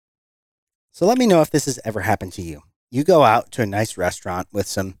So let me know if this has ever happened to you. You go out to a nice restaurant with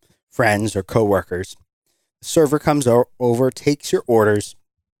some friends or coworkers. The server comes over, takes your orders,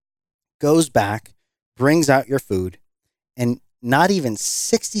 goes back, brings out your food, and not even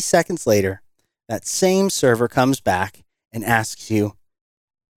 60 seconds later, that same server comes back and asks you,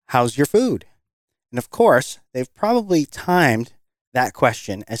 "How's your food?" And of course, they've probably timed that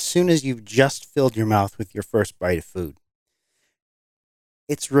question as soon as you've just filled your mouth with your first bite of food.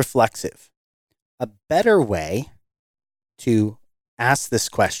 It's reflexive. A better way to ask this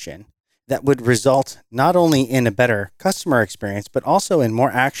question that would result not only in a better customer experience, but also in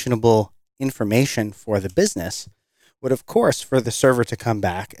more actionable information for the business would, of course, for the server to come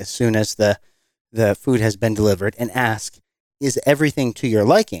back as soon as the food has been delivered and ask, "Is everything to your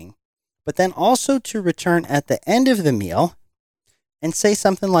liking?" But then also to return at the end of the meal and say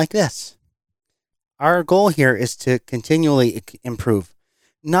something like this. Our goal here is to continually improve,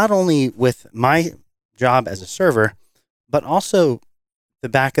 not only with my job as a server, but also the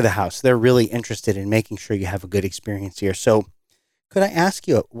back of the house. They're really interested in making sure you have a good experience here. So could I ask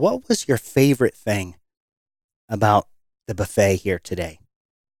you, what was your favorite thing about the buffet here today?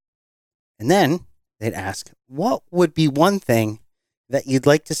 And then they'd ask, what would be one thing that you'd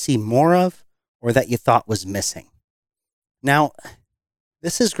like to see more of or that you thought was missing? Now,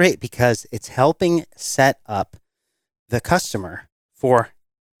 this is great because it's helping set up the customer for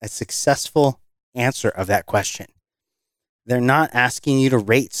a successful answer of that question. They're not asking you to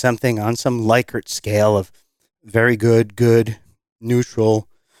rate something on some Likert scale of very good, good, neutral,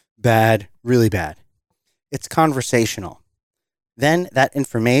 bad, really bad. It's conversational. Then that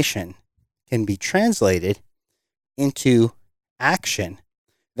information can be translated into action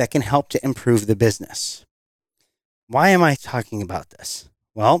that can help to improve the business. Why am I talking about this?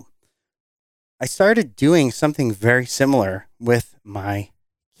 Well, I started doing something very similar with my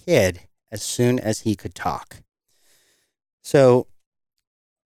kid as soon as he could talk. So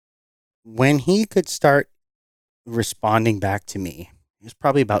when he could start responding back to me, he was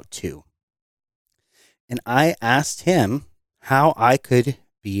probably about 2. And I asked him how I could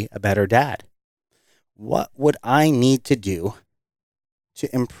be a better dad. What would I need to do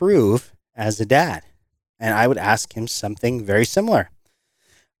to improve as a dad? And I would ask him something very similar.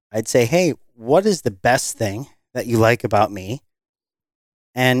 I'd say, "Hey, what is the best thing that you like about me?"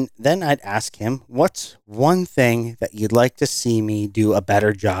 And then I'd ask him, "What's one thing that you'd like to see me do a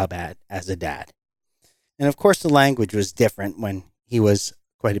better job at as a dad?" And of course, the language was different when he was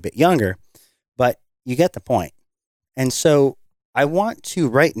quite a bit younger, but you get the point. And so I want to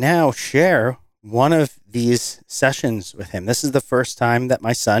right now share one of these sessions with him. This is the first time that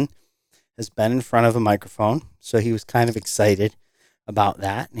my son has been in front of a microphone, so he was kind of excited about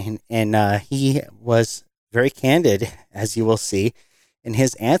that. And he was very candid, as you will see, in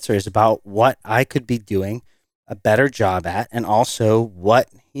his answers about what I could be doing a better job at and also what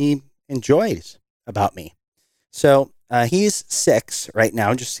he enjoys about me. So he's 6 right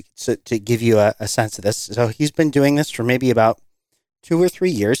now, just to give you a sense of this. So he's been doing this for maybe about 2 or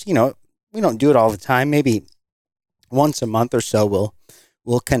 3 years. You know, we don't do it all the time. Maybe once a month or so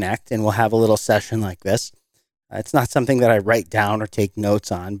we'll connect and we'll have a little session like this. It's not something that I write down or take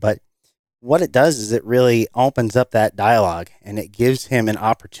notes on, but what it does is it really opens up that dialogue and it gives him an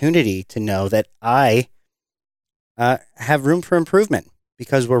opportunity to know that I have room for improvement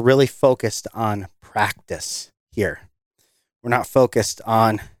because we're really focused on practice here. We're not focused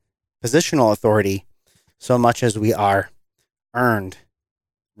on positional authority so much as we are earned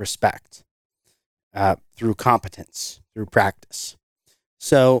respect through competence, through practice.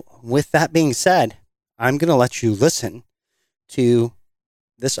 So with that being said, I'm going to let you listen to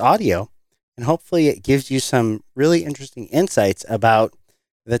this audio, and hopefully it gives you some really interesting insights about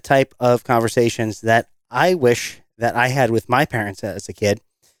the type of conversations that I wish that I had with my parents as a kid,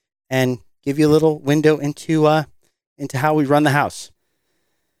 and give you a little window into how we run the house.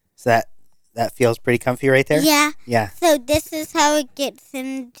 So that feels pretty comfy right there? Yeah. Yeah. So this is how it gets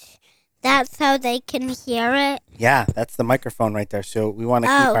in. That's how they can hear it? Yeah, that's the microphone right there. So we want to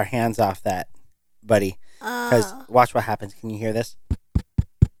keep our hands off that, buddy. Because watch what happens. Can you hear this?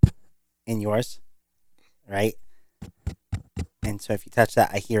 In yours, right? And so if you touch that,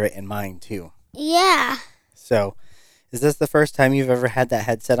 I hear it in mine too. Yeah. So is this the first time you've ever had that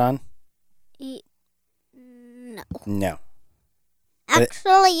headset on? No. No.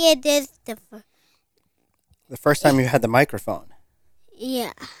 Actually, it is the first time you had the microphone.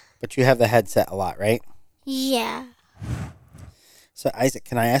 Yeah. But you have the headset a lot, right? Yeah. So Isaac,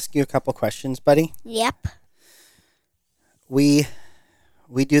 can I ask you a couple questions, buddy? Yep. We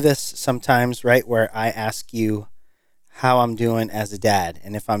do this sometimes, right, where I ask you how I'm doing as a dad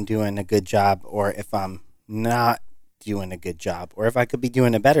and if I'm doing a good job or if I'm not doing a good job or if I could be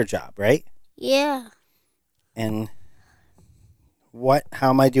doing a better job, right? Yeah. And how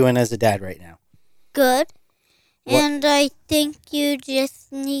am I doing as a dad right now? Good. What- And I think you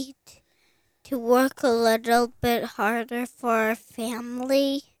just need to work a little bit harder for our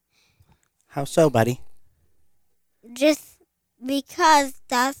family. How so, buddy? Just because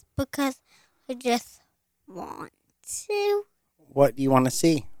I just want to. What do you want to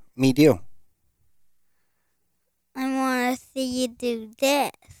see me do? I want to see you do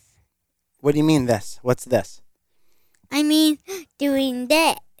this. What do you mean this? What's this? I mean, doing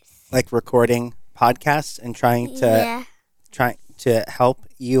this. Like recording podcasts and trying to help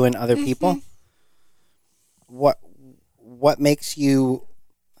you and other people? What makes you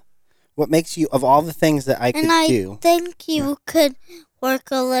of all the things that I could do? I think you could work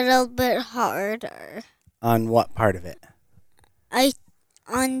a little bit harder. On what part of it? I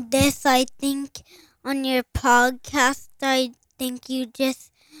think on your podcast, I think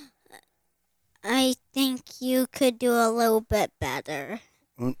you could do a little bit better.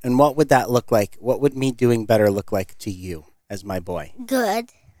 And what would that look like? What would me doing better look like to you as my boy? Good.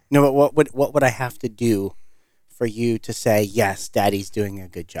 No, but what would I have to do for you to say, yes, Daddy's doing a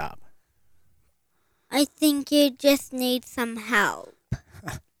good job? I think you just need some help.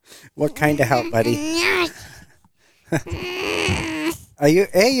 What kind of help, buddy? Hey,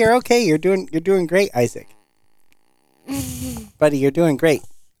 you're okay. You're doing great, Isaac. Buddy, you're doing great.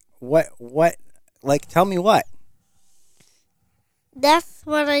 What tell me what? That's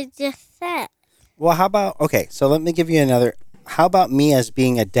what I just said. Well, how about, okay, so let me give you another. How about me as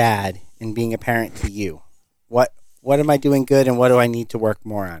being a dad and being a parent to you? What am I doing good and what do I need to work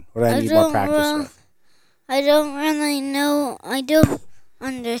more on? What do I need more practice with? I don't really know. I don't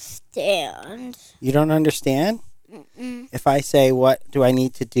understand. You don't understand? Mm-mm. If I say, what do I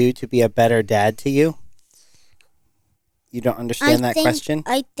need to do to be a better dad to you? You don't understand that question?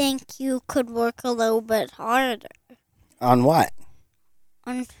 I think you could work a little bit harder. On what?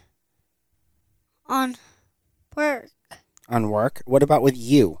 On work. On work? What about with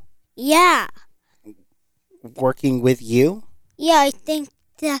you? Yeah. Working with you? Yeah, I think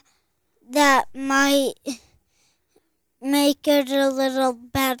that might make it a little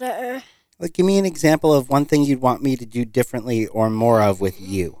better. Like, give me an example of one thing you'd want me to do differently or more of with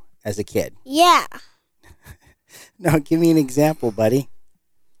you as a kid. Yeah. No, give me an example, buddy.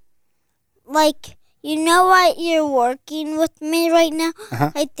 Like, you know what? You're working with me right now.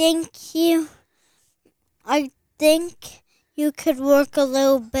 Uh-huh. I think you could work a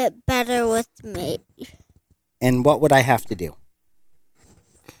little bit better with me. And what would I have to do?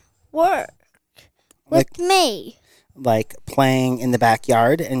 Work with me. Like playing in the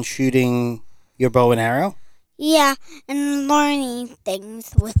backyard and shooting your bow and arrow? Yeah, and learning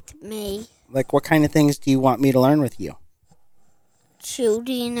things with me. Like, what kind of things do you want me to learn with you?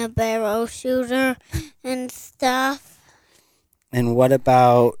 Shooting a barrel shooter and stuff. And what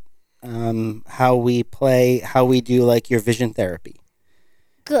about how we do like your vision therapy?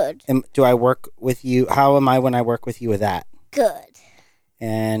 Good. Do I work with you? How am I when I work with you with that? Good.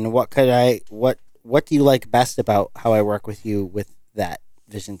 And what do you like best about how I work with you with that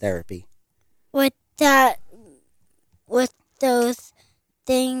vision therapy? With those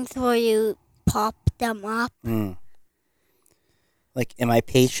things where you pop them up. Like, am I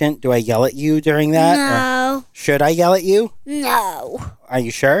patient? Do I yell at you during that? No. Or should I yell at you? No. Are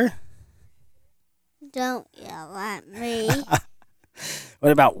you sure? Don't yell at me.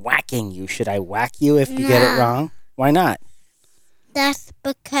 What about whacking you? Should I whack you if you get it wrong? Why not? That's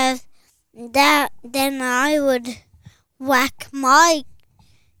because then I would whack my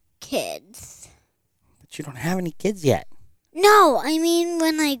kids. But you don't have any kids yet. No, I mean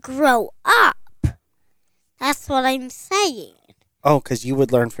when I grow up. That's what I'm saying. Oh, because you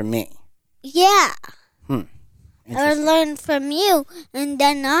would learn from me. Yeah. I would Interesting. learn from you, and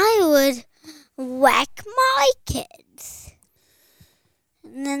then I would whack my kids.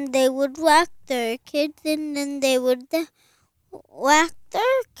 And then they would whack their kids, and then they would whack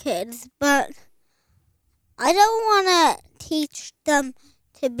their kids. But I don't want to teach them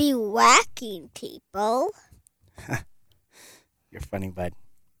to be whacking people. You're funny, bud.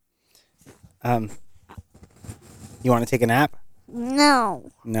 You want to take a nap?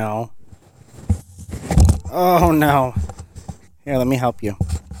 No. No. Oh, no. Here, let me help you.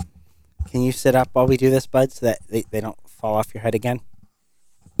 Can you sit up while we do this, bud, so that they don't fall off your head again?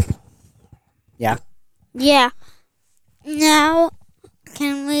 Yeah? Yeah. Now,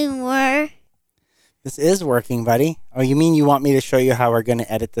 can we work? This is working, buddy. Oh, you mean you want me to show you how we're going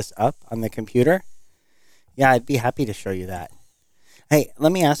to edit this up on the computer? Yeah, I'd be happy to show you that. Hey,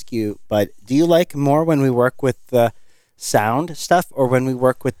 let me ask you, bud, do you like more when we work with the sound stuff or when we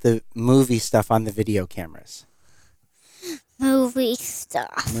work with the movie stuff on the video cameras? Movie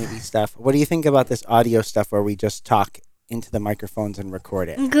stuff. Movie stuff. What do you think about this audio stuff where we just talk into the microphones and record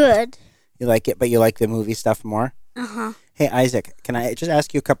it? Good. You like it, but you like the movie stuff more? Uh-huh. Hey, Isaac, can I just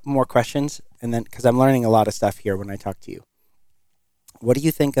ask you a couple more questions? And then, because I'm learning a lot of stuff here when I talk to you. What do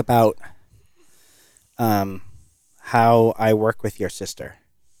you think about how I work with your sister?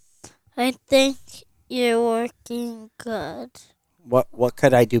 I think you're working good. What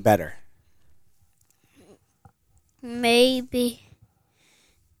could I do better? Maybe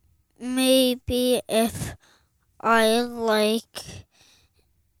if I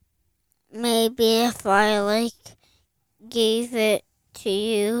gave it to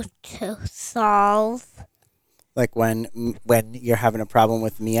you to solve. Like when you're having a problem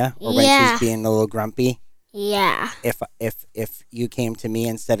with Mia or when Yeah. she's being a little grumpy? Yeah. If you came to me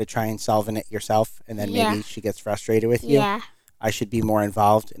instead of trying solving it yourself and then Yeah. maybe she gets frustrated with you, Yeah. I should be more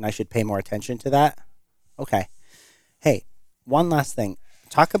involved and I should pay more attention to that? Okay. Hey, one last thing.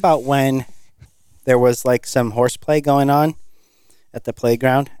 Talk about when there was like some horseplay going on at the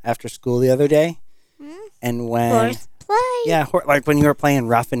playground after school the other day. And when Horseplay? yeah, like when you were playing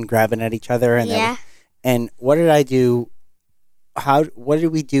rough and grabbing at each other and Yeah. and what did I do? What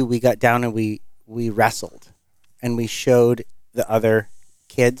did we do? We got down and we wrestled and we showed the other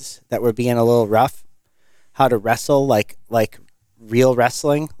kids that were being a little rough how to wrestle like real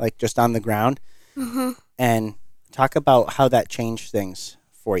wrestling, like just on the ground. Uh-huh. And talk about how that changed things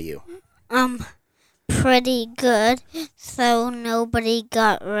for you. Pretty good. So nobody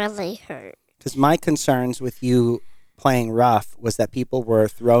got really hurt. Because my concerns with you playing rough was that people were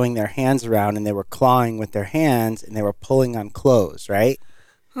throwing their hands around and they were clawing with their hands and they were pulling on clothes, right?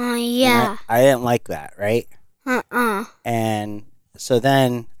 Yeah. And I didn't like that, right? Uh-uh. And so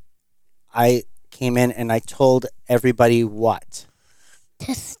then I came in and I told everybody what?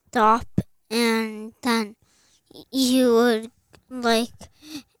 To stop, and then you would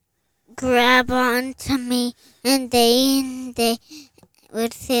grab onto me, and they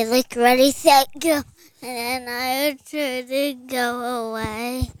would say ready, set, go, and then I would try to go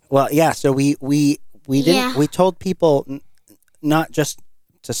away. Well, yeah. So we didn't. Yeah. We told people not just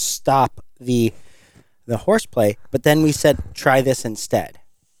to stop the horseplay, but then we said try this instead,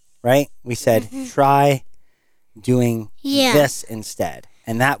 right? We said try doing Yeah. this instead,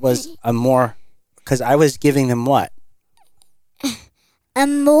 and that was a more because I was giving them what? A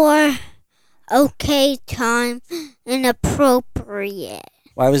more okay time and appropriate.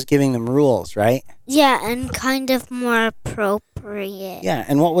 Well, I was giving them rules, right? Yeah, and kind of more appropriate. Yeah.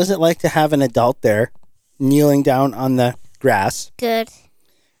 And what was it like to have an adult there, kneeling down on the grass, Good.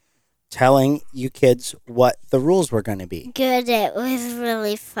 telling you kids what the rules were going to be? Good. It was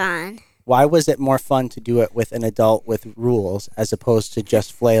really fun. Why was it more fun to do it with an adult with rules as opposed to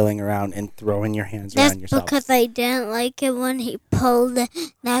just flailing around and throwing your hands That's around yourself? because I didn't like it when he pulled it.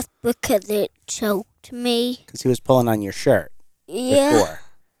 That's because it choked me. Because he was pulling on your shirt Yeah. before.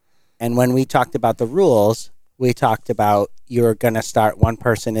 And when we talked about the rules, we talked about you're going to start one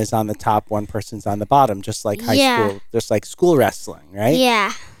person is on the top, one person's on the bottom, just like high Yeah. school, just like school wrestling, right?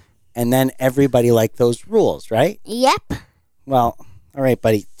 Yeah. And then everybody liked those rules, right? Yep. Well, all right,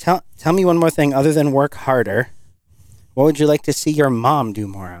 buddy. Tell me one more thing other than work harder. What would you like to see your mom do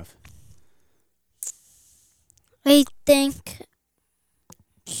more of? I think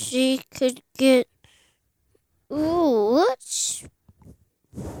she could get. Ooh, what's.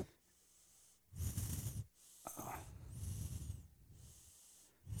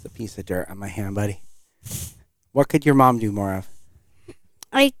 It's a piece of dirt on my hand, buddy. What could your mom do more of?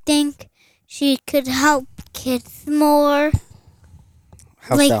 I think she could help kids more.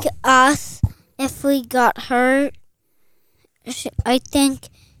 How like so? us, if we got hurt. I think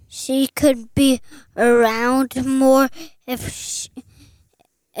she could be around more if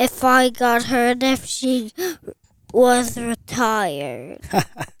I got hurt, if she was retired.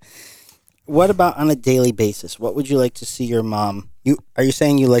 What about on a daily basis? What would you like to see your mom? Are you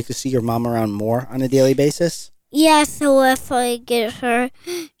saying you like to see your mom around more on a daily basis? Yeah, so if I get hurt,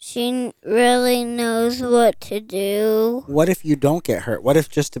 she really knows what to do. What if you don't get hurt? What if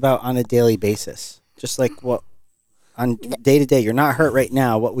just about on a daily basis? Just like what on day to day, you're not hurt right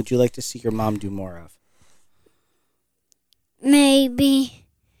now. What would you like to see your mom do more of? Maybe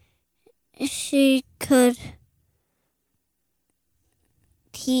she could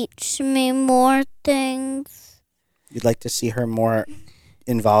teach me more things. You'd like to see her more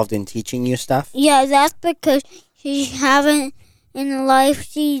involved in teaching you stuff? Yeah, that's because she haven't in life,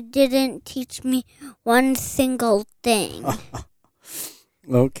 she didn't teach me one single thing.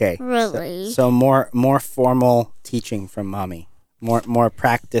 Okay. Really? So more formal teaching from mommy. More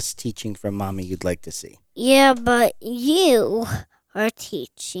practice teaching from mommy you'd like to see. Yeah, but you are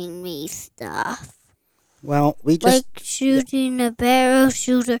teaching me stuff. Well, we just Like shooting a barrel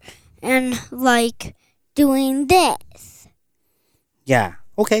shooter and like doing this. yeah.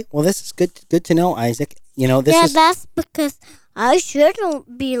 Okay. Well, this is good to know, Isaac. This Yeah, is that's because I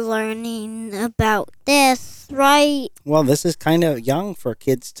shouldn't be learning about this, right? well, this is kind of young for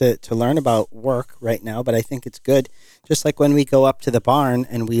kids to learn about work right now, but I think it's good. Just like when we go up to the barn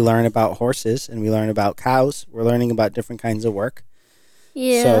and we learn about horses and we learn about cows, we're learning about different kinds of work.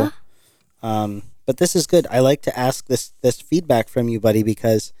 Yeah. But this is good. I like to ask this feedback from you, buddy,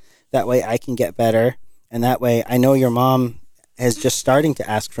 because that way I can get better, and that way I know your mom is just starting to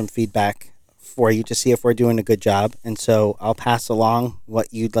ask from feedback for you to see if we're doing a good job, and so I'll pass along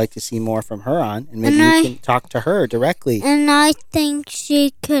what you'd like to see more from her on, and maybe you can talk to her directly. And I think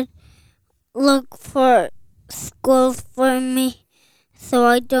she could look for schools for me so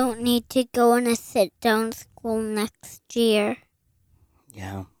I don't need to go in a sit-down school next year.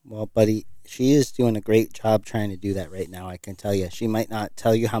 Yeah, well, buddy, she is doing a great job trying to do that right now, I can tell you. She might not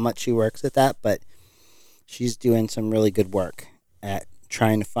tell you how much she works at that, but she's doing some really good work at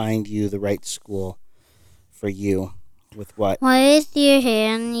trying to find you the right school for you with what. Why is your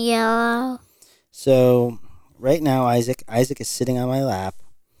hand yellow? So right now, Isaac is sitting on my lap,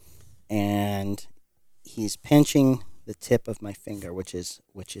 and he's pinching the tip of my finger, which is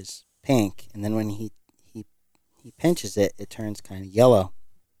pink, and then when he pinches it, it turns kind of yellow.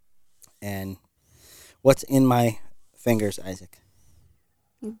 And what's in my fingers, Isaac?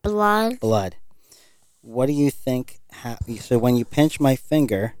 Blood. Blood. What do you think? So when you pinch my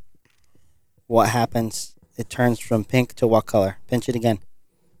finger, what happens? It turns from pink to what color? Pinch it again.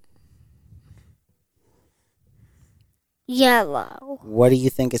 Yellow. What do you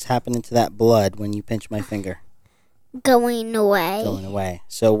think is happening to that blood when you pinch my finger? Going away. Going away.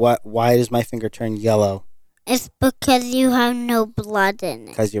 So why does my finger turn yellow? It's because you have no blood in it.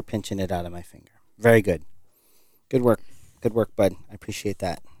 Because you're pinching it out of my finger. Very good. Good work. Good work, bud. I appreciate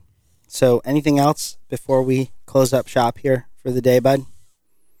that. So anything else before we close up shop here for the day, bud?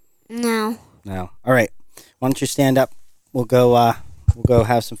 No. No. All right. Why don't you stand up? We'll go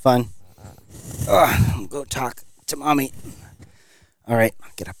have some fun. We'll go talk to mommy. All right.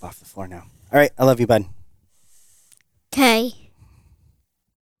 I'll get up off the floor now. All right. I love you, bud. Okay.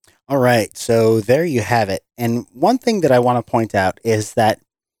 All right. So there you have it. And one thing that I want to point out is that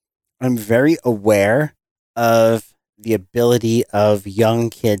I'm very aware of the ability of young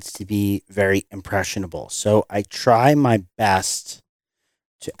kids to be very impressionable. So I try my best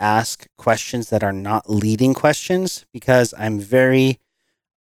to ask questions that are not leading questions because I'm very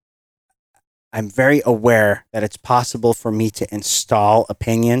aware that it's possible for me to install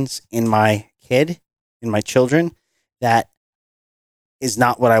opinions in my children that is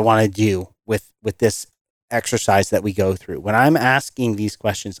not what I want to do with this exercise that we go through. When I'm asking these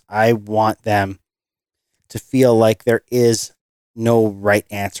questions, I want them to feel like there is no right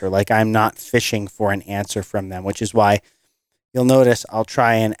answer, like I'm not fishing for an answer from them, which is why you'll notice I'll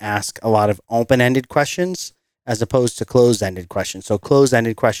try and ask a lot of open-ended questions as opposed to closed-ended questions. So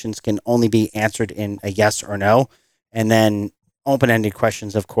closed-ended questions can only be answered in a yes or no. And then open-ended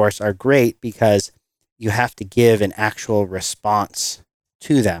questions, of course, are great because you have to give an actual response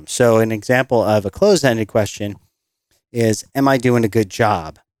to them. So an example of a closed-ended question is, am I doing a good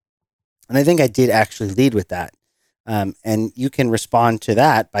job? And I think I did actually lead with that. And you can respond to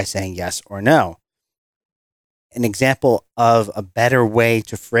that by saying yes or no. An example of a better way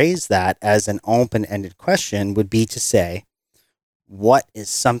to phrase that as an open-ended question would be to say, what is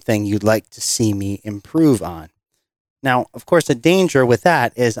something you'd like to see me improve on? Now, of course, the danger with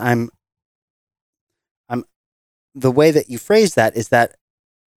that is the way that you phrase that is that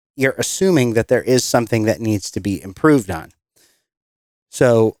you're assuming that there is something that needs to be improved on.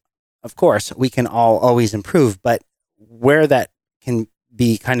 So, of course, we can all always improve, but where that can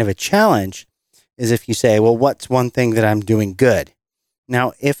be kind of a challenge is if you say, well, what's one thing that I'm doing good?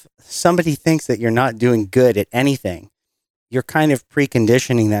 Now, if somebody thinks that you're not doing good at anything, you're kind of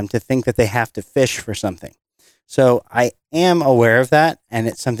preconditioning them to think that they have to fish for something. So I am aware of that, and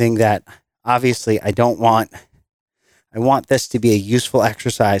it's something that obviously I don't want. I want this to be a useful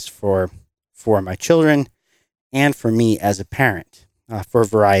exercise for my children and for me as a parent for a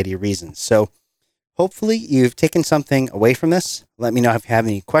variety of reasons. So hopefully you've taken something away from this. Let me know if you have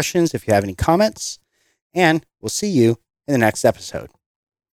any questions, if you have any comments, and we'll see you in the next episode.